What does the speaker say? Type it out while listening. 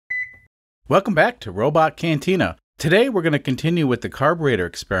Welcome back to Robot Cantina. Today we're going to continue with the carburetor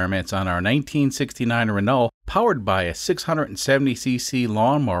experiments on our 1969 Renault powered by a 670cc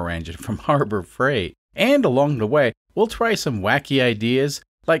lawnmower engine from Harbor Freight. And along the way, we'll try some wacky ideas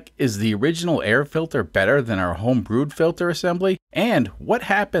like, is the original air filter better than our home brewed filter assembly? And what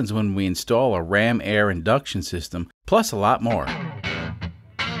happens when we install a ram air induction system, plus a lot more.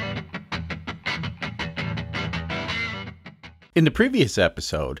 In the previous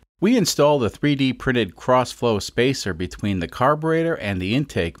episode, we installed a 3D printed cross-flow spacer between the carburetor and the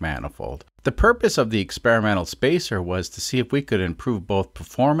intake manifold. The purpose of the experimental spacer was to see if we could improve both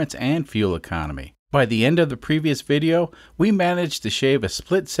performance and fuel economy. By the end of the previous video, we managed to shave a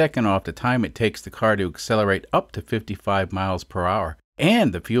split second off the time it takes the car to accelerate up to 55 miles per hour,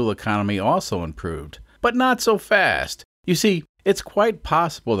 and the fuel economy also improved. But not so fast. You see, it's quite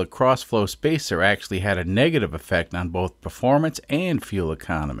possible the cross-flow spacer actually had a negative effect on both performance and fuel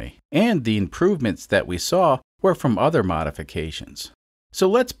economy. And the improvements that we saw were from other modifications. So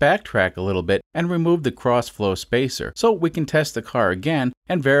let's backtrack a little bit and remove the cross-flow spacer so we can test the car again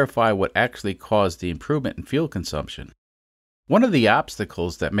and verify what actually caused the improvement in fuel consumption. One of the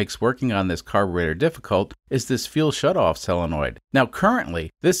obstacles that makes working on this carburetor difficult is this fuel shutoff solenoid. Now currently,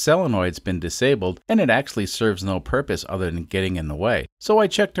 this solenoid's been disabled and it actually serves no purpose other than getting in the way. So I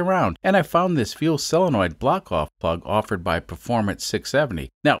checked around and I found this fuel solenoid block-off plug offered by Performance 670.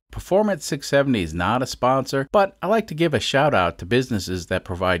 Now, Performance 670 is not a sponsor, but I like to give a shout out to businesses that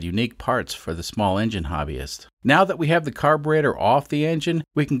provide unique parts for the small engine hobbyist. Now that we have the carburetor off the engine,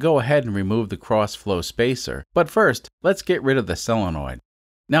 we can go ahead and remove the cross-flow spacer. But first, let's get rid of the solenoid.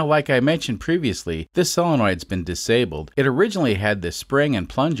 Now, like I mentioned previously, this solenoid's been disabled. It originally had this spring and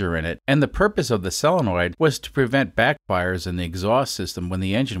plunger in it, and the purpose of the solenoid was to prevent backfires in the exhaust system when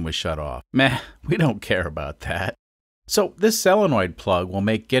the engine was shut off. Meh, we don't care about that. So this solenoid plug will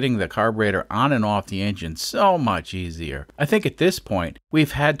make getting the carburetor on and off the engine so much easier. I think at this point,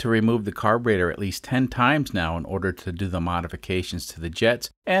 we've had to remove the carburetor at least 10 times now in order to do the modifications to the jets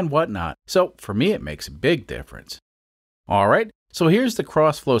and whatnot. So for me, it makes a big difference. Alright, so here's the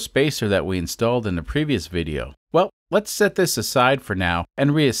cross-flow spacer that we installed in the previous video. Well, let's set this aside for now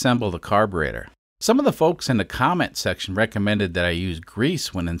and reassemble the carburetor. Some of the folks in the comment section recommended that I use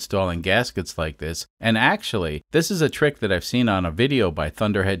grease when installing gaskets like this, and actually, this is a trick that I've seen on a video by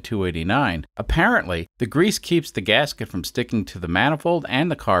Thunderhead 289. Apparently, the grease keeps the gasket from sticking to the manifold and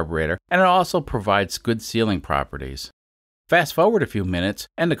the carburetor, and it also provides good sealing properties. Fast forward a few minutes,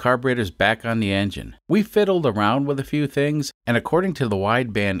 and the carburetor's back on the engine. We fiddled around with a few things, and according to the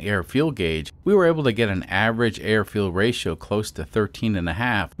wideband air-fuel gauge, we were able to get an average air-fuel ratio close to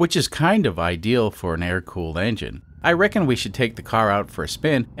 13.5, which is kind of ideal for an air-cooled engine. I reckon we should take the car out for a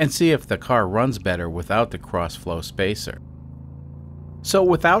spin and see if the car runs better without the cross-flow spacer. So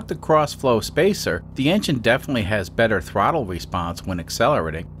without the cross-flow spacer, the engine definitely has better throttle response when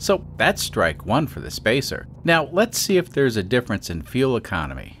accelerating, so that's strike one for the spacer. Now let's see if there's a difference in fuel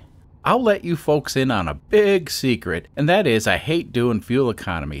economy. I'll let you folks in on a big secret, and that is I hate doing fuel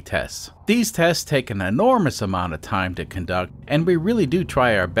economy tests. These tests take an enormous amount of time to conduct, and we really do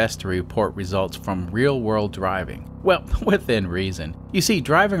try our best to report results from real-world driving. Well, within reason. You see,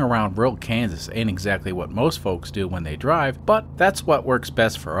 driving around rural Kansas ain't exactly what most folks do when they drive, but that's what works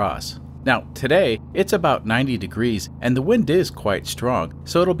best for us. Now, today, it's about 90 degrees and the wind is quite strong,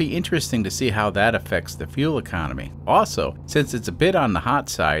 so it'll be interesting to see how that affects the fuel economy. Also, since it's a bit on the hot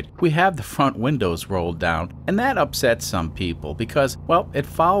side, we have the front windows rolled down, and that upsets some people because, well, it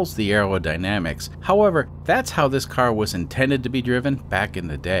fouls the aerodynamics. However, that's how this car was intended to be driven back in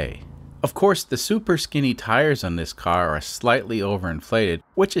the day. Of course, the super skinny tires on this car are slightly overinflated,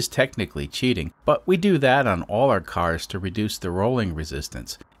 which is technically cheating, but we do that on all our cars to reduce the rolling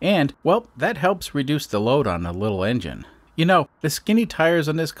resistance. And, well, that helps reduce the load on the little engine. You know, the skinny tires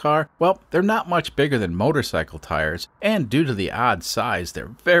on this car, well, they're not much bigger than motorcycle tires, and due to the odd size,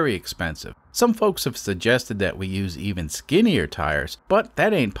 they're very expensive. Some folks have suggested that we use even skinnier tires, but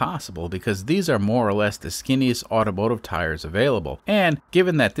that ain't possible because these are more or less the skinniest automotive tires available. And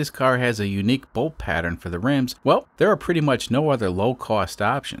given that this car has a unique bolt pattern for the rims, well, there are pretty much no other low-cost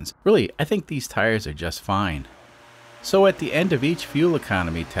options. Really, I think these tires are just fine. So at the end of each fuel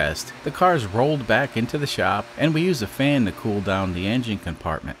economy test, the car's rolled back into the shop and we use a fan to cool down the engine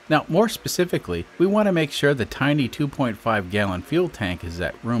compartment. Now, more specifically, we want to make sure the tiny 2.5 gallon fuel tank is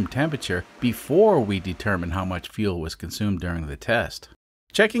at room temperature before we determine how much fuel was consumed during the test.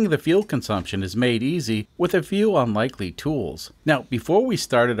 Checking the fuel consumption is made easy with a few unlikely tools. Now, before we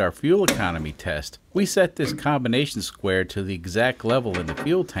started our fuel economy test, we set this combination square to the exact level in the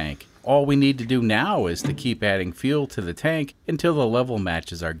fuel tank. All we need to do now is to keep adding fuel to the tank until the level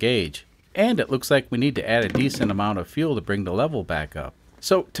matches our gauge. and it looks like we need to add a decent amount of fuel to bring the level back up.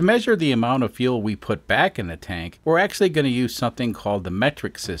 So to measure the amount of fuel we put back in the tank, we're actually going to use something called the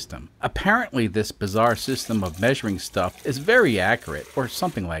metric system. Apparently this bizarre system of measuring stuff is very accurate, or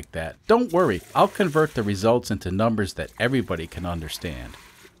something like that. Don't worry, I'll convert the results into numbers that everybody can understand.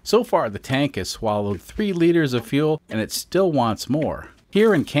 So far the tank has swallowed 3 liters of fuel and it still wants more.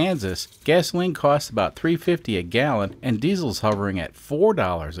 Here in Kansas, gasoline costs about $3.50 a gallon and diesel's hovering at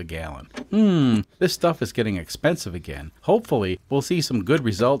 $4 a gallon. This stuff is getting expensive again. Hopefully, we'll see some good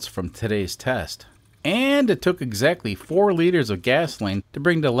results from today's test. And it took exactly 4 liters of gasoline to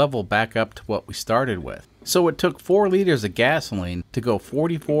bring the level back up to what we started with. So it took 4 liters of gasoline to go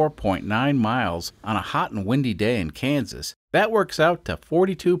 44.9 miles on a hot and windy day in Kansas. That works out to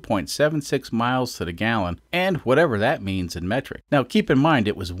 42.76 miles to the gallon, and whatever that means in metric. Now keep in mind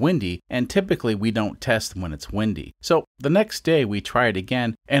it was windy, and typically we don't test when it's windy. So the next day we tried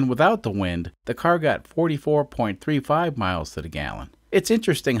again, and without the wind, the car got 44.35 miles to the gallon. It's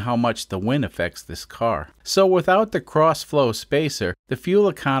interesting how much the wind affects this car. So without the cross-flow spacer, the fuel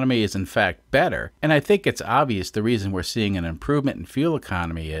economy is in fact better, and I think it's obvious the reason we're seeing an improvement in fuel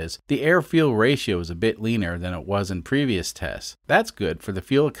economy is the air-fuel ratio is a bit leaner than it was in previous tests. That's good for the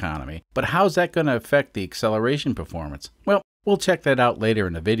fuel economy, but how's that going to affect the acceleration performance? Well, we'll check that out later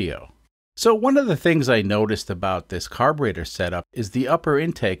in the video. So one of the things I noticed about this carburetor setup is the upper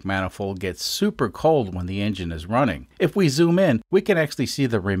intake manifold gets super cold when the engine is running. If we zoom in, we can actually see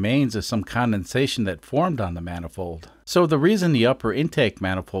the remains of some condensation that formed on the manifold. So the reason the upper intake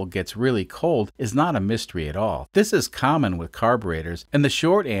manifold gets really cold is not a mystery at all. This is common with carburetors, and the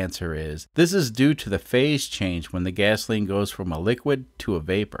short answer is this is due to the phase change when the gasoline goes from a liquid to a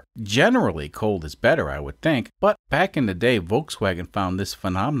vapor. Generally, cold is better, I would think, but back in the day, Volkswagen found this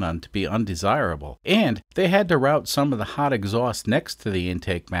phenomenon to be undesirable, and they had to route some of the hot exhaust next to the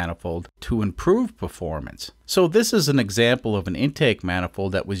intake manifold to improve performance. So this is an example of an intake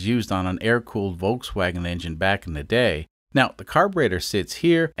manifold that was used on an air-cooled Volkswagen engine back in the day. Now, the carburetor sits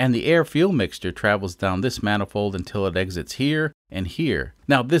here, and the air-fuel mixture travels down this manifold until it exits here and here.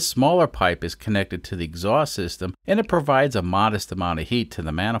 Now, this smaller pipe is connected to the exhaust system, and it provides a modest amount of heat to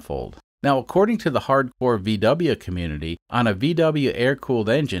the manifold. Now, according to the hardcore VW community, on a VW air-cooled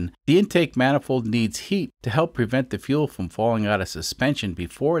engine, the intake manifold needs heat to help prevent the fuel from falling out of suspension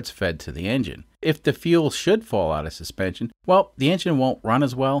before it's fed to the engine. If the fuel should fall out of suspension, well, the engine won't run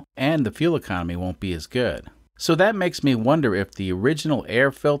as well, and the fuel economy won't be as good. So that makes me wonder if the original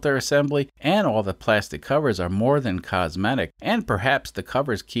air filter assembly and all the plastic covers are more than cosmetic, and perhaps the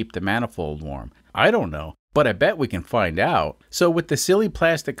covers keep the manifold warm. I don't know, but I bet we can find out. So with the silly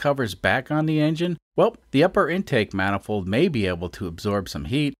plastic covers back on the engine, well, the upper intake manifold may be able to absorb some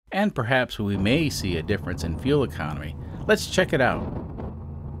heat, and perhaps we may see a difference in fuel economy. Let's check it out.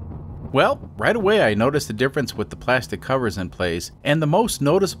 Well, right away I noticed the difference with the plastic covers in place, and the most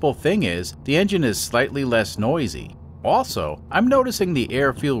noticeable thing is the engine is slightly less noisy. Also, I'm noticing the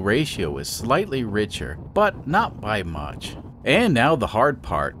air-fuel ratio is slightly richer, but not by much. And now the hard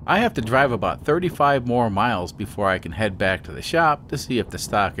part. I have to drive about 35 more miles before I can head back to the shop to see if the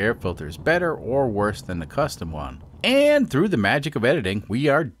stock air filter is better or worse than the custom one. And through the magic of editing, we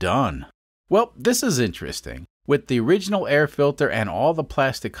are done. Well, this is interesting. With the original air filter and all the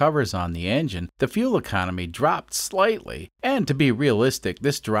plastic covers on the engine, the fuel economy dropped slightly. And to be realistic,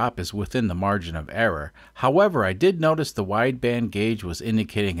 this drop is within the margin of error. However, I did notice the wideband gauge was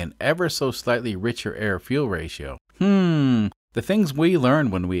indicating an ever so slightly richer air-fuel ratio. The things we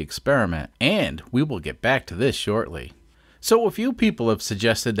learn when we experiment, and we will get back to this shortly. So a few people have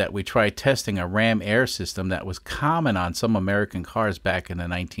suggested that we try testing a ram air system that was common on some American cars back in the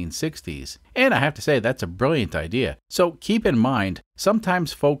 1960s. And I have to say that's a brilliant idea. So keep in mind,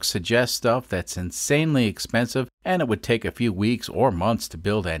 sometimes folks suggest stuff that's insanely expensive and it would take a few weeks or months to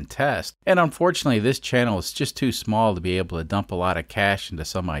build and test. And unfortunately this channel is just too small to be able to dump a lot of cash into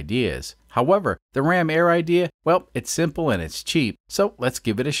some ideas. However, the ram air idea, well, it's simple and it's cheap, so let's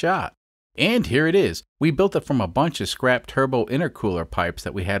give it a shot. And here it is. We built it from a bunch of scrap turbo intercooler pipes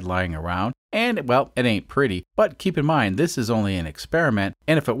that we had lying around. And, well, it ain't pretty, but keep in mind this is only an experiment,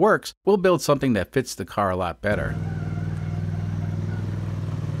 and if it works, we'll build something that fits the car a lot better.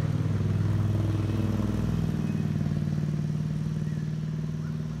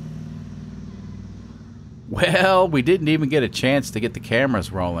 Well, we didn't even get a chance to get the cameras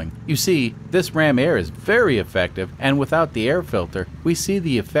rolling. You see, this ram air is very effective, and without the air filter, we see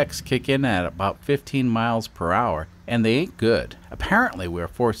the effects kick in at about 15 miles per hour, and they ain't good. Apparently, we are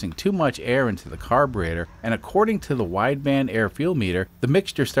forcing too much air into the carburetor, and according to the wideband air fuel meter, the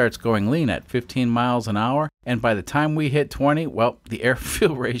mixture starts going lean at 15 miles an hour, and by the time we hit 20, well, the air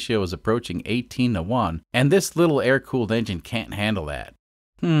fuel ratio is approaching 18:1, and this little air-cooled engine can't handle that.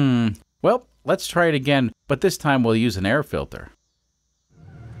 Well, let's try it again, but this time we'll use an air filter.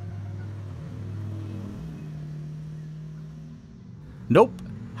 Nope.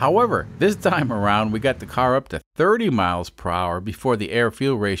 However, this time around we got the car up to 30 miles per hour before the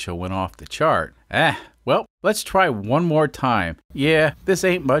air-fuel ratio went off the chart. Well, let's try one more time. Yeah, this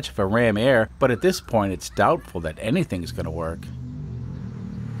ain't much of a Ram Air, but at this point it's doubtful that anything's gonna work.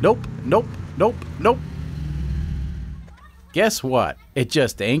 Nope. Guess what? It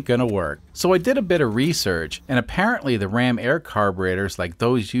just ain't gonna work. So I did a bit of research, and apparently the Ram Air carburetors like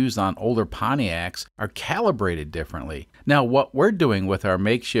those used on older Pontiacs are calibrated differently. Now what we're doing with our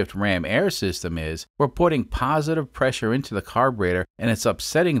makeshift Ram Air system is we're putting positive pressure into the carburetor, and it's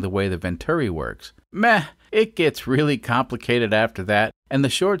upsetting the way the Venturi works. It gets really complicated after that, and the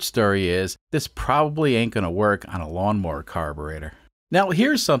short story is this probably ain't gonna work on a lawnmower carburetor. Now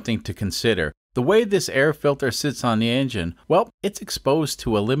here's something to consider. The way this air filter sits on the engine, well, it's exposed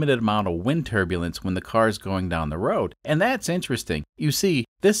to a limited amount of wind turbulence when the car's going down the road, and that's interesting. You see,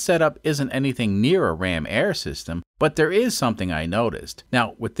 this setup isn't anything near a Ram Air system, but there is something I noticed.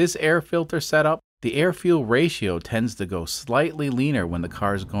 Now, with this air filter setup, the air-fuel ratio tends to go slightly leaner when the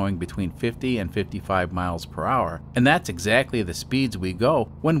car is going between 50 and 55 miles per hour, and that's exactly the speeds we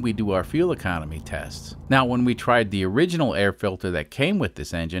go when we do our fuel economy tests. Now, when we tried the original air filter that came with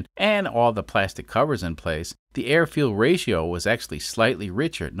this engine and all the plastic covers in place, the air-fuel ratio was actually slightly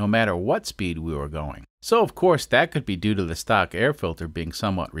richer no matter what speed we were going. So of course that could be due to the stock air filter being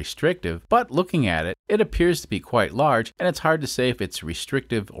somewhat restrictive, but looking at it, it appears to be quite large and it's hard to say if it's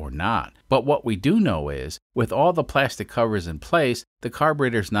restrictive or not. But what we do know is, with all the plastic covers in place, the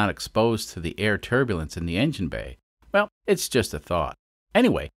carburetor is not exposed to the air turbulence in the engine bay. Well, it's just a thought.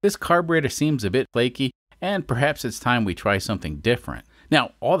 Anyway, this carburetor seems a bit flaky, and perhaps it's time we try something different.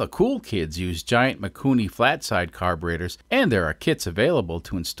 Now, all the cool kids use giant Mikuni flat-side carburetors, and there are kits available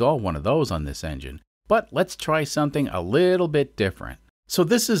to install one of those on this engine. But let's try something a little bit different. So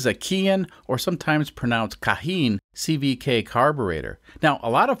this is a Kian, or sometimes pronounced Kahin, CVK carburetor. Now, a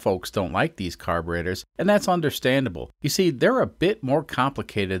lot of folks don't like these carburetors, and that's understandable. You see, they're a bit more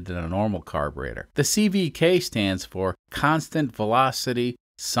complicated than a normal carburetor. The CVK stands for Constant Velocity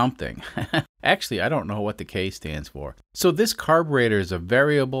something. Actually, I don't know what the K stands for. So this carburetor is a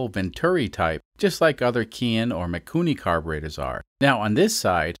variable Venturi type, just like other Kian or Mikuni carburetors are. Now on this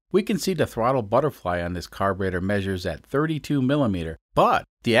side, we can see the throttle butterfly on this carburetor measures at 32 millimeter, but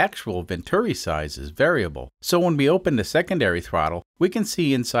the actual Venturi size is variable. So when we open the secondary throttle, we can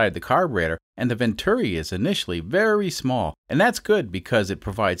see inside the carburetor, and the Venturi is initially very small, and that's good because it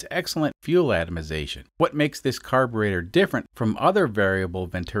provides excellent fuel atomization. What makes this carburetor different from other variable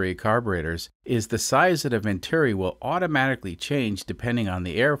Venturi carburetors is the size of the Venturi will automatically change depending on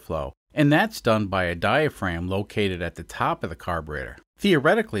the airflow, and that's done by a diaphragm located at the top of the carburetor.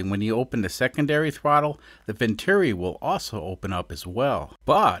 Theoretically, when you open the secondary throttle, the Venturi will also open up as well.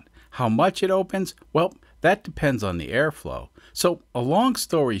 But how much it opens? Well, that depends on the airflow. So, a long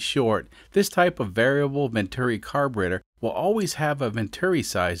story short, this type of variable Venturi carburetor will always have a Venturi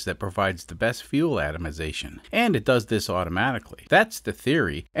size that provides the best fuel atomization. And it does this automatically. That's the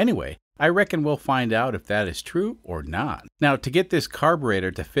theory. Anyway, I reckon we'll find out if that is true or not. Now, to get this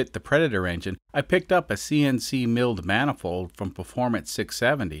carburetor to fit the Predator engine, I picked up a CNC milled manifold from Performance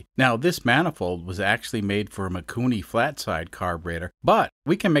 670. Now, this manifold was actually made for a Mikuni flat-side carburetor, but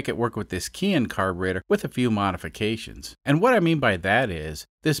we can make it work with this Kian carburetor with a few modifications. And what I mean by that is,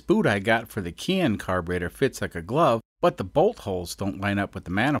 this boot I got for the Kian carburetor fits like a glove, but the bolt holes don't line up with the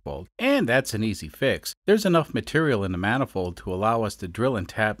manifold, and that's an easy fix. There's enough material in the manifold to allow us to drill and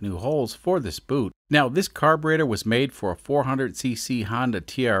tap new holes for this boot. Now, this carburetor was made for a 400cc Honda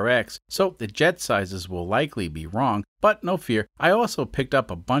TRX, so the jet sizes will likely be wrong, but no fear, I also picked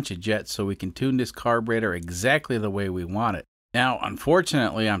up a bunch of jets so we can tune this carburetor exactly the way we want it. Now,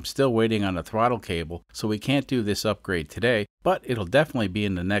 unfortunately, I'm still waiting on the throttle cable, so we can't do this upgrade today, but it'll definitely be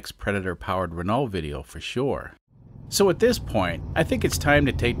in the next Predator-powered Renault video for sure. So at this point, I think it's time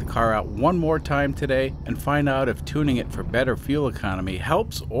to take the car out one more time today and find out if tuning it for better fuel economy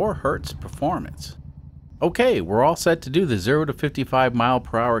helps or hurts performance. Okay, we're all set to do the 0 to 55 mile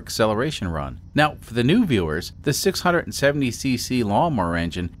per hour acceleration run. Now, for the new viewers, the 670cc lawnmower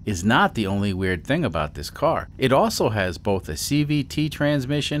engine is not the only weird thing about this car. It also has both a CVT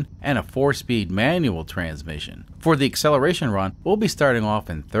transmission and a 4-speed manual transmission. For the acceleration run, we'll be starting off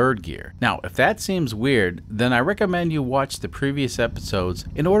in 3rd gear. Now, if that seems weird, then I recommend you watch the previous episodes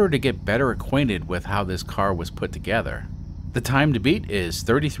in order to get better acquainted with how this car was put together. The time to beat is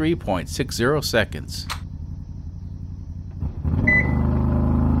 33.60 seconds.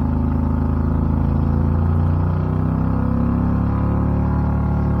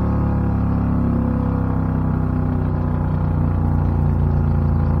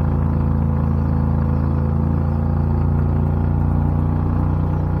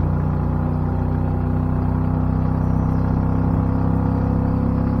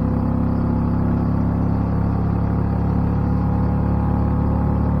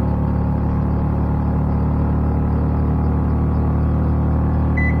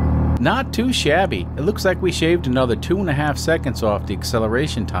 Not too shabby. It looks like we shaved another 2.5 seconds off the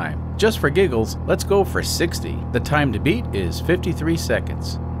acceleration time. Just for giggles, let's go for 60. The time to beat is 53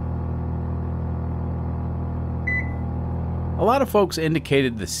 seconds. A lot of folks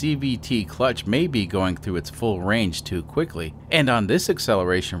indicated the CVT clutch may be going through its full range too quickly, and on this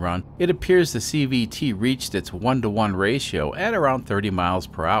acceleration run, it appears the CVT reached its 1-to-1 ratio at around 30 miles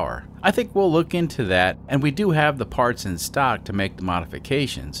per hour. I think we'll look into that, and we do have the parts in stock to make the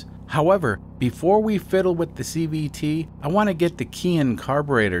modifications. However, before we fiddle with the CVT, I want to get the key and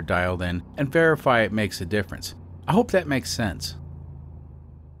carburetor dialed in and verify it makes a difference. I hope that makes sense.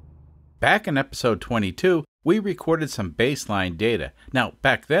 Back in episode 22, we recorded some baseline data. Now,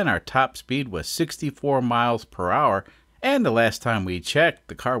 back then our top speed was 64 miles per hour, and the last time we checked,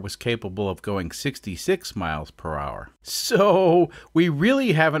 the car was capable of going 66 miles per hour. So, we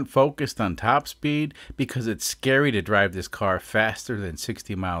really haven't focused on top speed because it's scary to drive this car faster than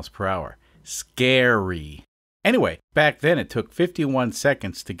 60 miles per hour. Scary. Anyway, back then it took 51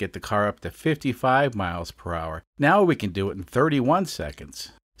 seconds to get the car up to 55 miles per hour. Now we can do it in 31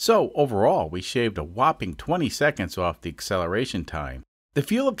 seconds. So, overall, we shaved a whopping 20 seconds off the acceleration time. The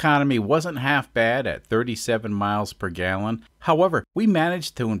fuel economy wasn't half bad at 37 miles per gallon. However, we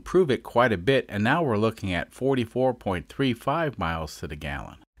managed to improve it quite a bit, and now we're looking at 44.35 miles to the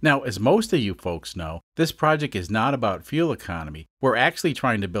gallon. Now, as most of you folks know, this project is not about fuel economy. We're actually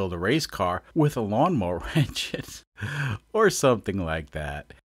trying to build a race car with a lawnmower engine, or something like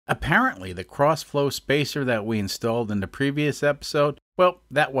that. Apparently, the cross-flow spacer that we installed in the previous episode, well,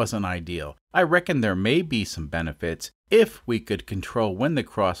 that wasn't ideal. I reckon there may be some benefits if we could control when the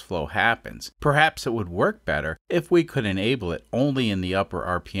crossflow happens. Perhaps it would work better if we could enable it only in the upper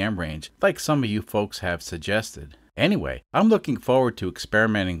RPM range, like some of you folks have suggested. Anyway, I'm looking forward to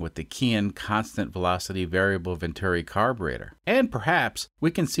experimenting with the Kian constant velocity variable Venturi carburetor. And perhaps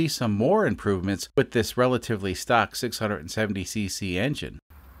we can see some more improvements with this relatively stock 670cc engine.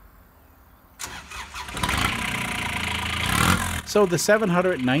 So the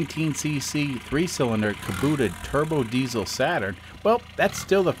 719cc 3-cylinder cabooded turbo diesel Saturn, well, that's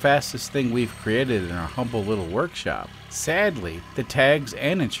still the fastest thing we've created in our humble little workshop. Sadly, the tags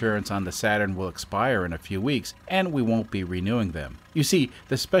and insurance on the Saturn will expire in a few weeks, and we won't be renewing them. You see,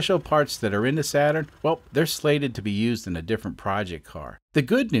 the special parts that are in the Saturn, well, they're slated to be used in a different project car. The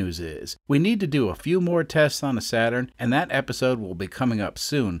good news is, we need to do a few more tests on the Saturn, and that episode will be coming up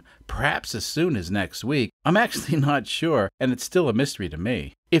soon, perhaps as soon as next week. I'm actually not sure, and it's still a mystery to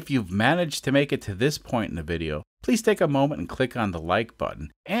me. If you've managed to make it to this point in the video, please take a moment and click on the like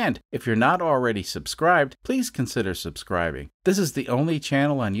button. And if you're not already subscribed, please consider subscribing. This is the only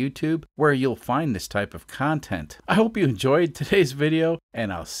channel on YouTube where you'll find this type of content. I hope you enjoyed today's video,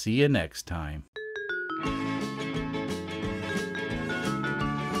 and I'll see you next time.